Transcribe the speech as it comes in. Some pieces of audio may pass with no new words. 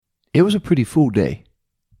It was a pretty full day.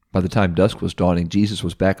 By the time dusk was dawning, Jesus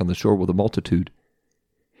was back on the shore with a multitude.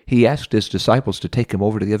 He asked his disciples to take him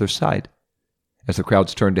over to the other side. As the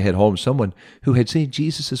crowds turned to head home, someone who had seen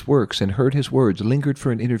Jesus' works and heard his words lingered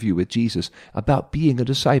for an interview with Jesus about being a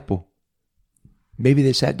disciple. Maybe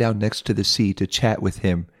they sat down next to the sea to chat with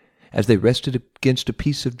him as they rested against a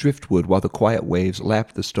piece of driftwood while the quiet waves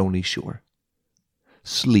lapped the stony shore.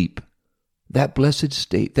 Sleep, that blessed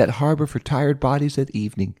state, that harbor for tired bodies at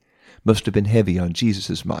evening, must have been heavy on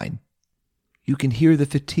Jesus' mind. You can hear the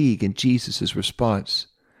fatigue in Jesus' response.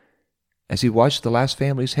 As he watched the last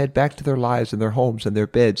families head back to their lives and their homes and their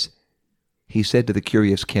beds, he said to the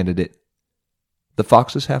curious candidate, "The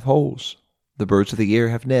foxes have holes, the birds of the air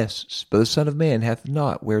have nests, but the Son of Man hath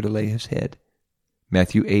not where to lay his head."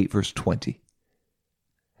 Matthew 8, verse 20.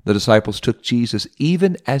 The disciples took Jesus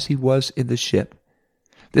even as he was in the ship.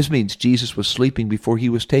 This means Jesus was sleeping before he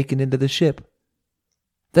was taken into the ship.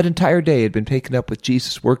 That entire day had been taken up with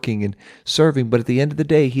Jesus working and serving, but at the end of the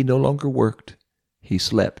day he no longer worked. He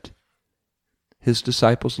slept. His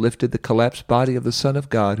disciples lifted the collapsed body of the Son of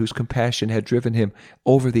God, whose compassion had driven him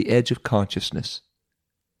over the edge of consciousness.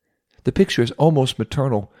 The picture is almost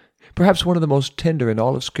maternal, perhaps one of the most tender in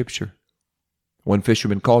all of Scripture. One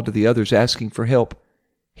fisherman called to the others, asking for help.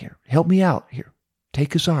 "Here, help me out. Here,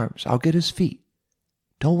 take his arms. I'll get his feet.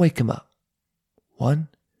 Don't wake him up. 1,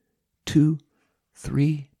 2,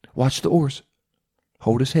 3. Watch the oars.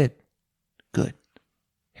 Hold his head. Good.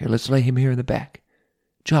 Here, let's lay him here in the back.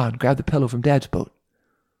 John, grab the pillow from Dad's boat."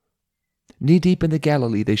 Knee-deep in the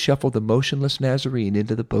Galilee, they shuffled the motionless Nazarene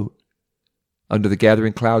into the boat. Under the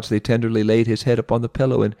gathering clouds, they tenderly laid his head upon the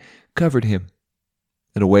pillow and covered him.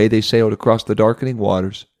 And away they sailed across the darkening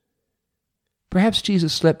waters. Perhaps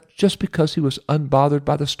Jesus slept just because he was unbothered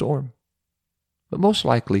by the storm. But most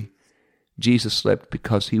likely, Jesus slept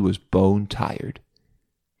because he was bone-tired.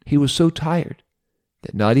 He was so tired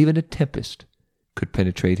that not even a tempest could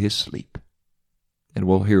penetrate his sleep. And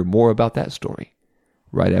we'll hear more about that story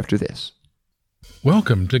right after this.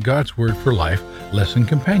 Welcome to God's Word for Life Lesson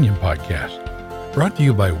Companion Podcast, brought to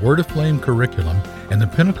you by Word of Flame Curriculum and the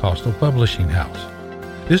Pentecostal Publishing House.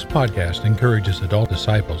 This podcast encourages adult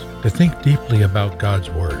disciples to think deeply about God's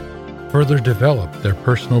Word, further develop their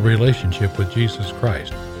personal relationship with Jesus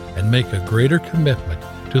Christ, and make a greater commitment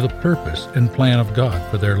to the purpose and plan of God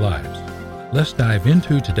for their lives. Let's dive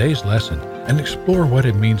into today's lesson and explore what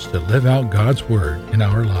it means to live out God's Word in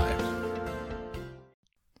our lives.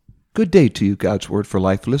 Good day to you, God's Word for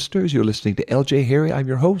Life listeners. You're listening to L.J. Harry. I'm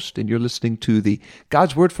your host, and you're listening to the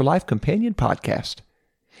God's Word for Life Companion Podcast.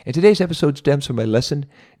 And today's episode stems from a lesson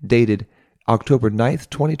dated October 9th,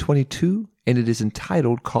 2022, and it is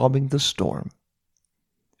entitled Calming the Storm.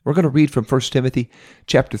 We're going to read from 1 Timothy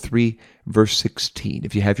chapter 3, verse 16.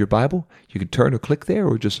 If you have your Bible, you can turn or click there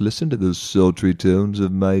or just listen to the sultry tones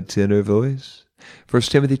of my tenor voice. 1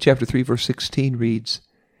 Timothy chapter 3, verse 16 reads,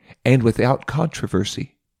 "And without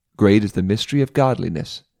controversy, great is the mystery of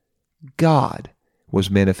godliness. God was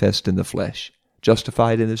manifest in the flesh,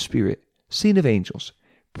 justified in the Spirit, seen of angels,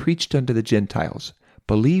 preached unto the Gentiles,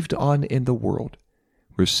 believed on in the world,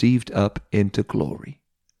 received up into glory."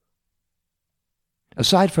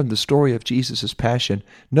 Aside from the story of Jesus' passion,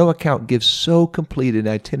 no account gives so complete an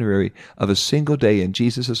itinerary of a single day in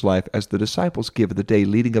Jesus' life as the disciples give of the day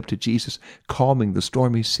leading up to Jesus calming the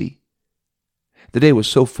stormy sea. The day was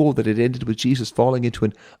so full that it ended with Jesus falling into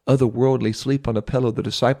an otherworldly sleep on a pillow the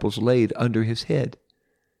disciples laid under his head.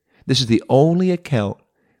 This is the only account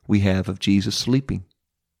we have of Jesus sleeping.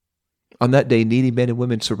 On that day, needy men and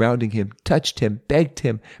women surrounding him, touched him, begged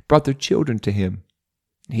him, brought their children to him.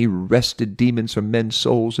 He wrested demons from men's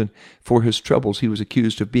souls, and for his troubles he was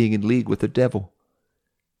accused of being in league with the devil.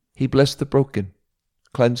 He blessed the broken,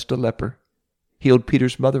 cleansed a leper, healed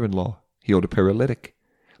Peter's mother-in-law, healed a paralytic,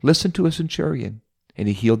 listened to a centurion, and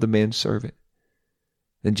he healed the man's servant.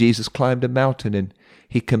 Then Jesus climbed a mountain, and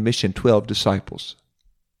he commissioned 12 disciples.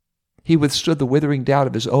 He withstood the withering doubt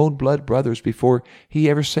of his own blood brothers before he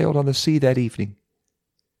ever sailed on the sea that evening.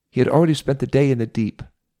 He had already spent the day in the deep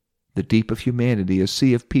of humanity, a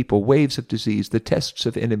sea of people, waves of disease, the tests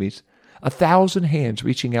of enemies, 1,000 hands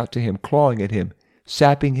reaching out to him, clawing at him,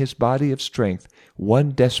 sapping his body of strength, one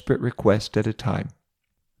desperate request at a time.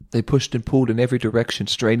 They pushed and pulled in every direction,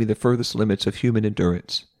 straining the furthest limits of human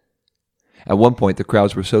endurance. At one point, the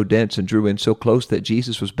crowds were so dense and drew in so close that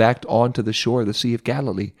Jesus was backed onto the shore of the Sea of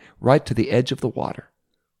Galilee, right to the edge of the water.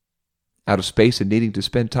 Out of space and needing to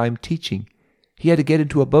spend time teaching, he had to get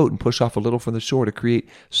into a boat and push off a little from the shore to create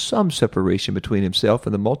some separation between himself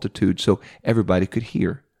and the multitude so everybody could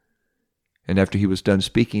hear. And after he was done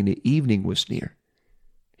speaking, the evening was near.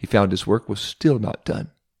 He found his work was still not done.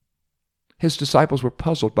 His disciples were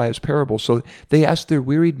puzzled by his parable, so they asked their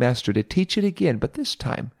wearied master to teach it again, but this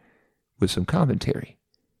time with some commentary.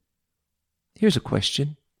 Here's a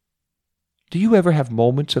question. Do you ever have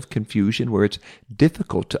moments of confusion where it's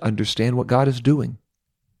difficult to understand what God is doing?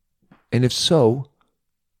 And if so,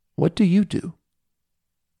 what do you do?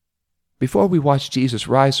 Before we watch Jesus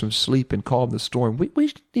rise from sleep and calm the storm, we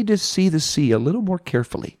need to see the sea a little more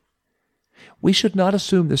carefully. We should not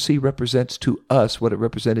assume the sea represents to us what it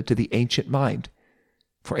represented to the ancient mind.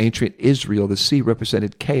 For ancient Israel, the sea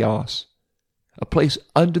represented chaos, a place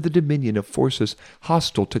under the dominion of forces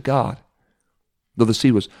hostile to God. Though the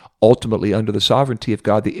sea was ultimately under the sovereignty of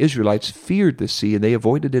God, the Israelites feared the sea and they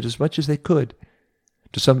avoided it as much as they could.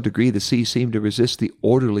 To some degree, the sea seemed to resist the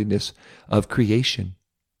orderliness of creation.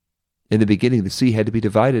 In the beginning, the sea had to be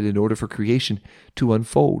divided in order for creation to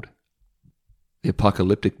unfold. The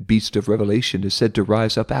apocalyptic beast of Revelation is said to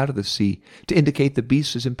rise up out of the sea, to indicate the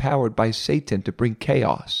beast is empowered by Satan to bring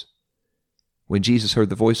chaos. When Jesus heard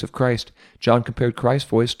the voice of Christ, John compared Christ's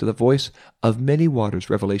voice to the voice of many waters,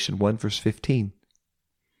 Revelation 1 verse 15.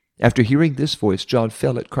 After hearing this voice, John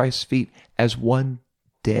fell at Christ's feet as one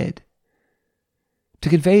dead. To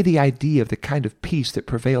convey the idea of the kind of peace that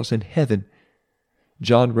prevails in heaven,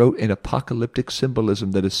 John wrote in apocalyptic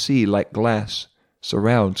symbolism that a sea like glass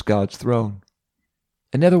surrounds God's throne.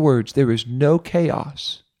 In other words, there is no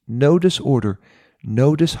chaos, no disorder,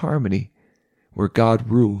 no disharmony where God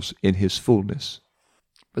rules in his fullness.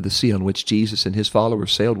 But the sea on which Jesus and his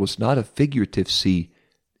followers sailed was not a figurative sea.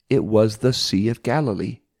 It was the Sea of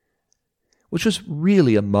Galilee, which was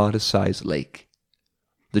really a modest-sized lake.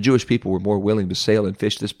 The Jewish people were more willing to sail and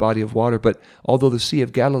fish this body of water, but although the Sea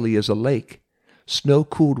of Galilee is a lake,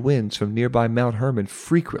 snow-cooled winds from nearby Mount Hermon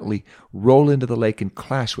frequently roll into the lake and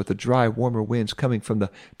clash with the dry, warmer winds coming from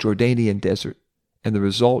the Jordanian desert, and the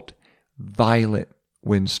result, violent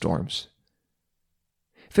windstorms.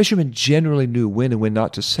 Fishermen generally knew when and when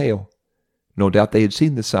not to sail. No doubt they had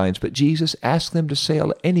seen the signs, but Jesus asked them to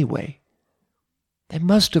sail anyway. They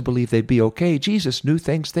must have believed they'd be okay. Jesus knew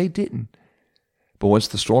things they didn't. But once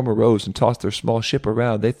the storm arose and tossed their small ship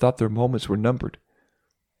around, they thought their moments were numbered.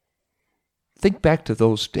 Think back to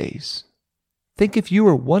those days. Think if you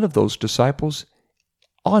were one of those disciples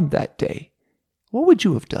on that day. What would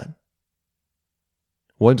you have done?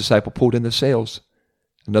 One disciple pulled in the sails.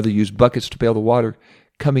 Another used buckets to bail the water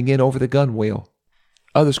coming in over the gunwale.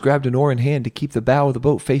 Others grabbed an oar in hand to keep the bow of the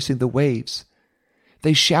boat facing the waves.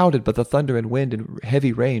 They shouted, but the thunder and wind and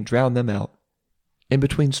heavy rain drowned them out. In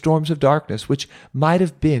between storms of darkness, which might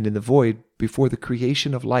have been in the void before the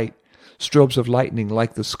creation of light, strobes of lightning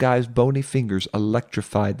like the sky's bony fingers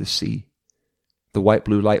electrified the sea. The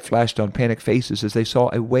white-blue light flashed on panicked faces as they saw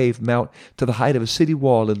a wave mount to the height of a city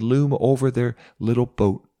wall and loom over their little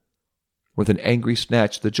boat. With an angry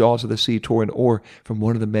snatch, the jaws of the sea tore an oar from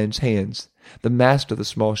one of the men's hands. The mast of the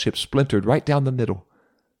small ship splintered right down the middle.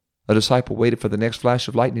 A disciple waited for the next flash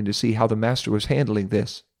of lightning to see how the master was handling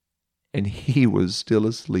this, and he was still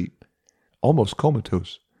asleep, almost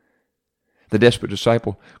comatose. The desperate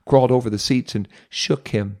disciple crawled over the seats and shook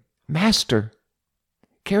him. "Master,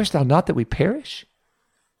 carest thou not that we perish?"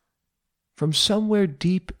 From somewhere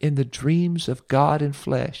deep in the dreams of God and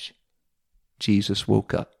flesh, Jesus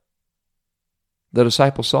woke up. The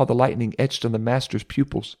disciple saw the lightning etched on the master's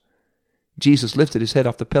pupils. Jesus lifted his head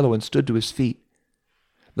off the pillow and stood to his feet.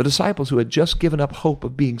 The disciples who had just given up hope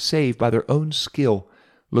of being saved by their own skill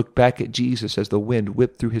looked back at Jesus as the wind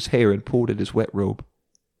whipped through his hair and pulled at his wet robe.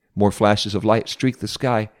 More flashes of light streaked the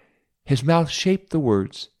sky. His mouth shaped the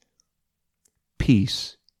words,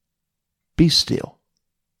 "Peace, be still."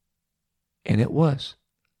 And it was.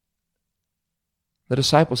 The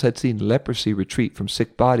disciples had seen leprosy retreat from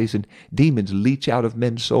sick bodies and demons leach out of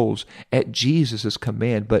men's souls at Jesus'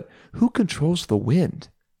 command, but who controls the wind?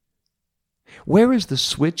 Where is the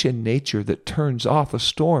switch in nature that turns off a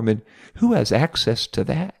storm, and who has access to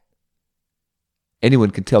that?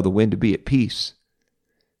 Anyone can tell the wind to be at peace.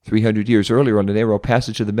 300 years earlier, on the narrow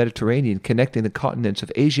passage of the Mediterranean connecting the continents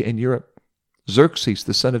of Asia and Europe, Xerxes,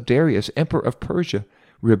 the son of Darius, emperor of Persia,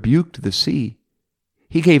 rebuked the sea.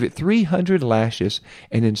 He gave it 300 lashes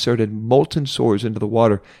and inserted molten swords into the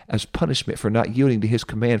water as punishment for not yielding to his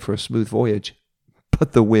command for a smooth voyage.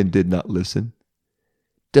 But the wind did not listen.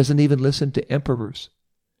 Doesn't even listen to emperors.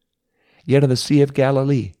 Yet on the Sea of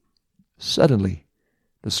Galilee, suddenly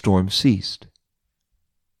the storm ceased.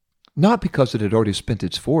 Not because it had already spent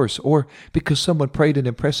its force, or because someone prayed an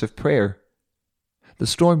impressive prayer. The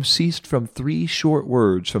storm ceased from 3 short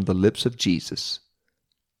words from the lips of Jesus.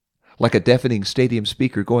 Like a deafening stadium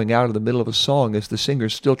speaker going out in the middle of a song as the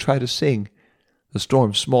singers still try to sing, The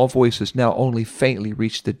storm's small voices now only faintly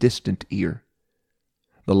reached the distant ear.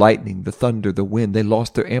 The lightning, the thunder, the wind, they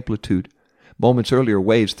lost their amplitude. Moments earlier,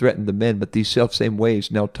 waves threatened the men, but these selfsame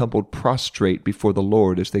waves now tumbled prostrate before the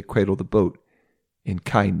Lord as they cradled the boat in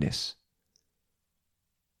kindness.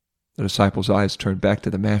 The disciples' eyes turned back to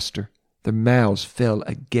the Master. Their mouths fell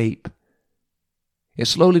agape. It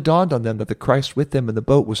slowly dawned on them that the Christ with them in the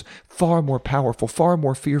boat was far more powerful, far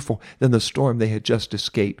more fearful than the storm they had just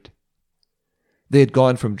escaped. They had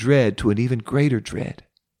gone from dread to an even greater dread.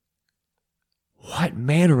 What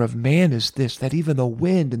manner of man is this, that even the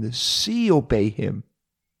wind and the sea obey him?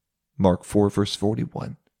 Mark 4, verse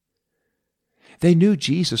 41. They knew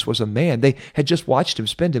Jesus was a man. They had just watched him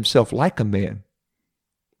spend himself like a man.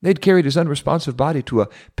 They'd carried his unresponsive body to a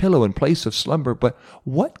pillow in place of slumber, but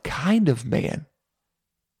what kind of man?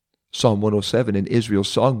 Psalm 107 in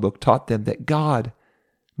Israel's songbook taught them that God,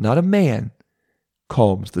 not a man,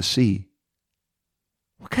 calms the sea.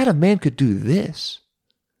 What kind of man could do this?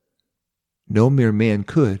 No mere man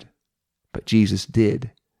could, but Jesus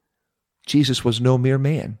did. Jesus was no mere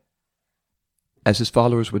man. As his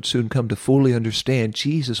followers would soon come to fully understand,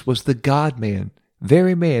 Jesus was the God-man,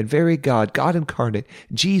 very God, God incarnate.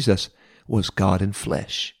 Jesus was God in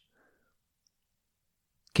flesh.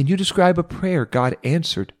 Can you describe a prayer God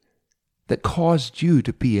answered that caused you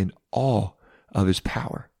to be in awe of his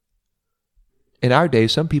power? In our day,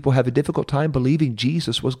 some people have a difficult time believing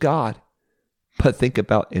Jesus was God. But think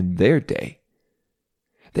about in their day.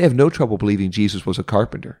 They have no trouble believing Jesus was a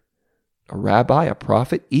carpenter, a rabbi, a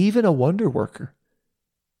prophet, even a wonder worker.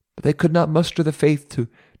 But they could not muster the faith to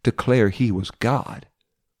declare he was God.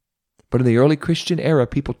 But in the early Christian era,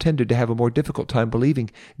 people tended to have a more difficult time believing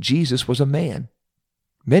Jesus was a man.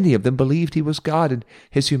 Many of them believed he was God and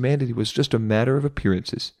his humanity was just a matter of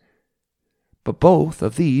appearances. But both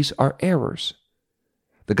of these are errors.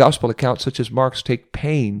 The gospel accounts such as Mark's take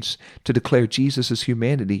pains to declare Jesus'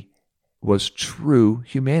 humanity was true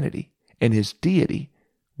humanity, and his deity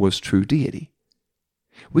was true deity.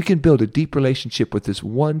 We can build a deep relationship with this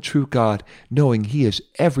one true God, knowing he is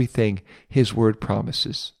everything his word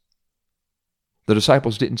promises. The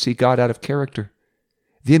disciples didn't see God out of character.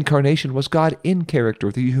 The incarnation was God in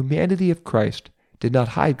character. The humanity of Christ did not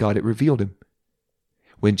hide God, it revealed him.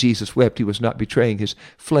 When Jesus wept, he was not betraying his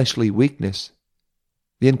fleshly weakness.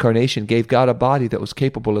 The incarnation gave God a body that was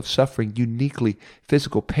capable of suffering uniquely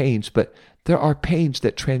physical pains, but there are pains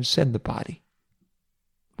that transcend the body.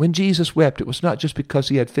 When Jesus wept, it was not just because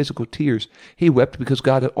he had physical tears. He wept because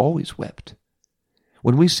God had always wept.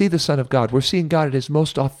 When we see the Son of God, we're seeing God at his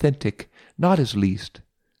most authentic, not his least.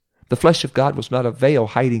 The flesh of God was not a veil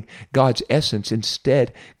hiding God's essence.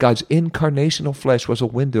 Instead, God's incarnational flesh was a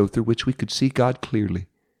window through which we could see God clearly.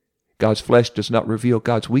 God's flesh does not reveal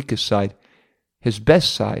God's weakest side, his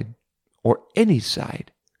best side, or any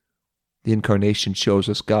side. The incarnation shows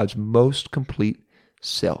us God's most complete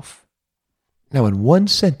self. Now, in one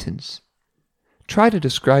sentence, try to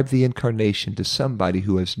describe the incarnation to somebody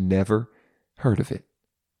who has never heard of it.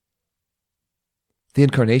 The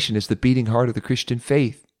incarnation is the beating heart of the Christian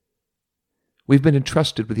faith. We've been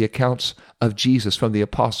entrusted with the accounts of Jesus from the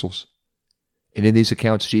apostles. And in these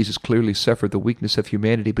accounts, Jesus clearly suffered the weakness of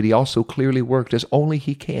humanity, but he also clearly worked as only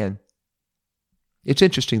he can. It's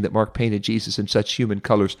interesting that Mark painted Jesus in such human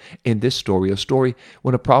colors in this story, a story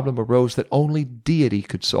when a problem arose that only deity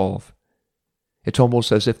could solve. It's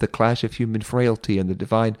almost as if the clash of human frailty and the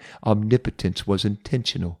divine omnipotence was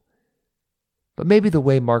intentional. But maybe the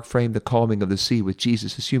way Mark framed the calming of the sea with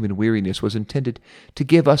Jesus' human weariness was intended to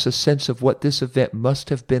give us a sense of what this event must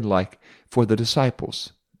have been like for the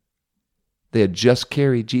disciples. They had just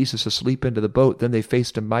carried Jesus asleep into the boat, then they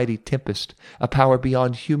faced a mighty tempest, a power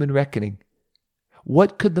beyond human reckoning.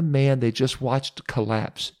 What could the man they just watched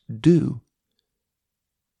collapse do?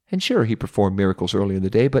 And sure, he performed miracles early in the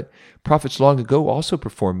day, but prophets long ago also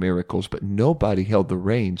performed miracles, but nobody held the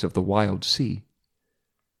reins of the wild sea.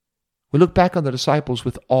 We look back on the disciples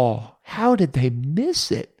with awe. How did they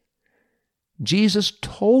miss it? Jesus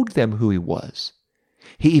told them who he was.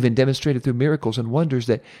 He even demonstrated through miracles and wonders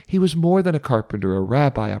that he was more than a carpenter, a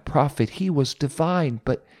rabbi, a prophet. He was divine,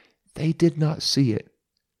 but they did not see it.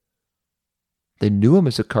 They knew him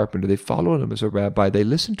as a carpenter. They followed him as a rabbi. They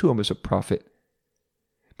listened to him as a prophet.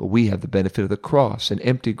 But we have the benefit of the cross, an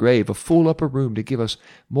empty grave, a full upper room to give us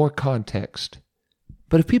more context.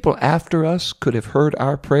 But if people after us could have heard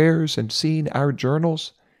our prayers and seen our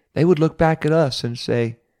journals, they would look back at us and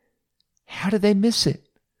say, how did they miss it?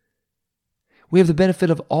 We have the benefit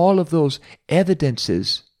of all of those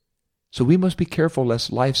evidences So we must be careful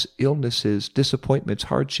lest life's illnesses, disappointments,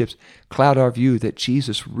 hardships cloud our view that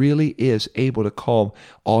Jesus really is able to calm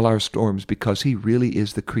all our storms because he really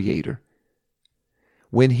is the Creator.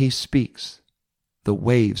 When he speaks, the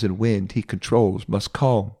waves and wind he controls must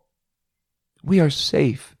calm. We are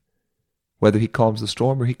safe, whether he calms the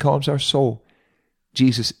storm or he calms our soul.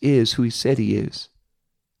 Jesus is who he said he is.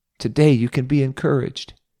 Today you can be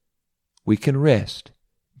encouraged. We can rest.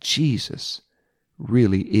 Jesus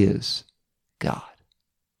really is God.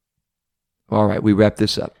 All right, we wrap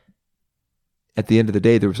this up. At the end of the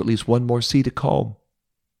day, there was at least one more sea to calm.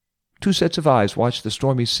 Two sets of eyes watched the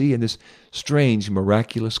stormy sea in this strange,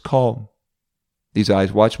 miraculous calm. These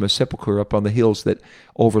eyes watched from a sepulchre up on the hills that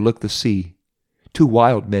overlook the sea. Two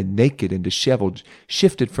wild men, naked and disheveled,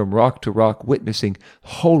 shifted from rock to rock, witnessing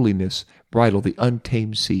holiness bridle the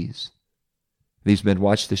untamed seas. These men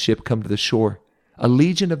watched the ship come to the shore. A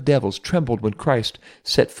legion of devils trembled when Christ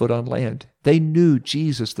set foot on land. They knew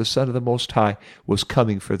Jesus, the Son of the Most High, was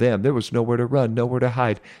coming for them. There was nowhere to run, nowhere to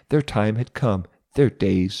hide. Their time had come. Their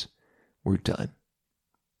days were done.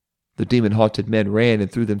 The demon-haunted men ran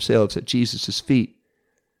and threw themselves at Jesus' feet.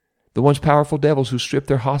 The once powerful devils who stripped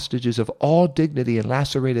their hostages of all dignity and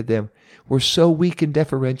lacerated them were so weak and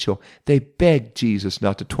deferential, they begged Jesus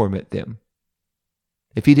not to torment them.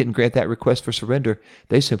 If he didn't grant that request for surrender,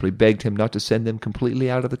 they simply begged him not to send them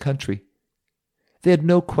completely out of the country. They had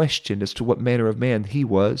no question as to what manner of man he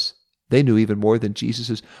was. They knew even more than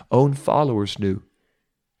Jesus' own followers knew.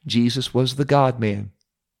 Jesus was the God-man,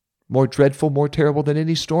 more dreadful, more terrible than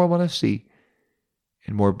any storm on a sea,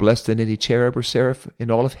 and more blessed than any cherub or seraph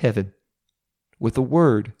in all of heaven. With a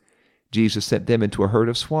word, Jesus sent them into a herd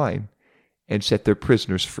of swine and set their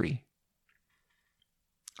prisoners free.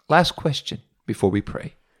 Last question before we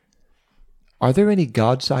pray. Are there any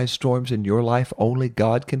God-sized storms in your life only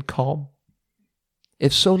God can calm?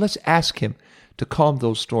 If so, let's ask him to calm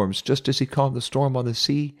those storms, just as he calmed the storm on the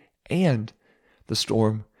sea and the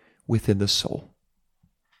storm within the soul.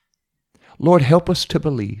 Lord, help us to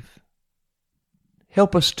believe.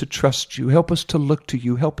 Help us to trust you. Help us to look to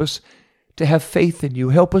you. Help us to have faith in you.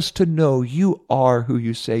 Help us to know you are who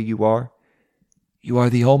you say you are. You are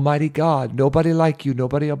the Almighty God. Nobody like you,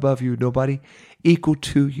 nobody above you, nobody equal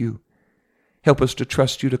to you. Help us to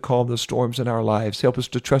trust you to calm the storms in our lives. Help us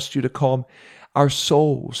to trust you to calm our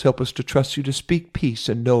souls. Help us to trust you to speak peace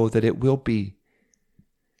and know that it will be.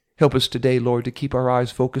 Help us today, Lord, to keep our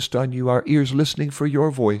eyes focused on you, our ears listening for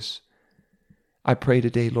your voice. I pray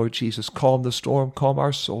today, Lord Jesus, calm the storm, calm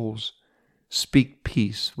our souls. Speak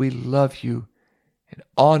peace. We love you and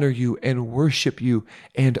honor you and worship you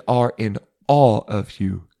and are in awe of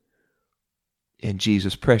you. In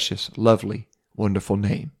Jesus' precious, lovely, wonderful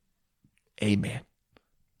name. Amen.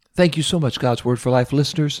 Thank you so much, God's Word for Life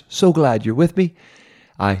listeners. So glad you're with me.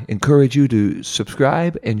 I encourage you to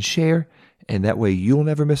subscribe and share, and that way you'll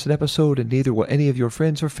never miss an episode, and neither will any of your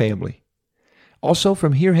friends or family. Also,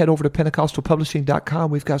 from here, head over to PentecostalPublishing.com.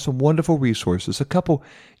 We've got some wonderful resources, a couple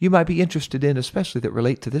you might be interested in, especially that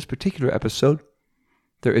relate to this particular episode.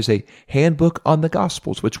 There is a handbook on the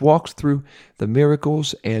Gospels, which walks through the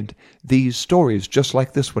miracles and these stories, just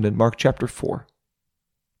like this one in Mark chapter 4.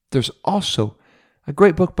 There's also a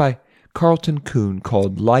great book by Carlton Kuhn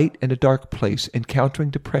called Light in a Dark Place, Encountering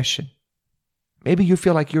Depression. Maybe you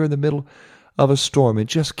feel like you're in the middle of a storm and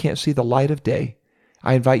just can't see the light of day.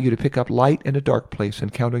 I invite you to pick up Light in a Dark Place,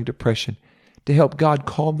 Encountering Depression, to help God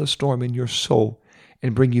calm the storm in your soul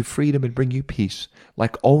and bring you freedom and bring you peace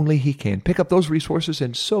like only he can. Pick up those resources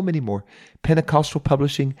and so many more,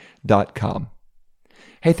 PentecostalPublishing.com.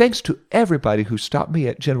 Hey, thanks to everybody who stopped me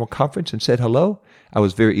at General Conference and said hello. I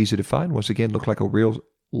was very easy to find. Once again, looked like a real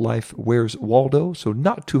life Where's Waldo, so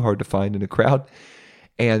not too hard to find in a crowd.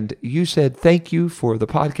 And you said thank you for the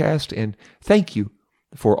podcast and thank you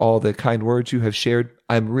for all the kind words you have shared.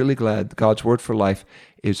 I'm really glad God's Word for Life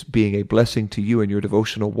is being a blessing to you in your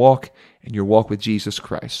devotional walk and your walk with Jesus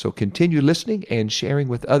Christ. So continue listening and sharing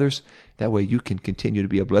with others. That way you can continue to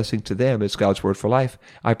be a blessing to them as God's Word for Life,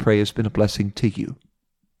 I pray, has been a blessing to you.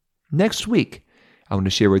 Next week, I want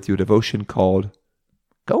to share with you a devotion called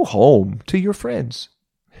Go Home to Your Friends.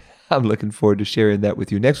 I'm looking forward to sharing that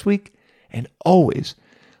with you next week, and always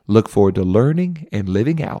look forward to learning and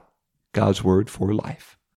living out God's Word for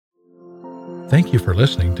Life. Thank you for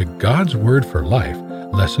listening to God's Word for Life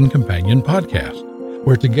Lesson Companion Podcast,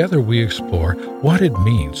 where together we explore what it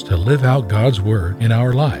means to live out God's Word in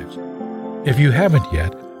our lives. If you haven't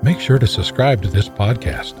yet, make sure to subscribe to this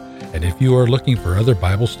podcast. And if you are looking for other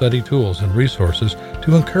Bible study tools and resources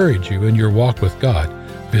to encourage you in your walk with God,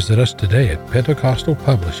 visit us today at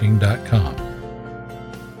PentecostalPublishing.com.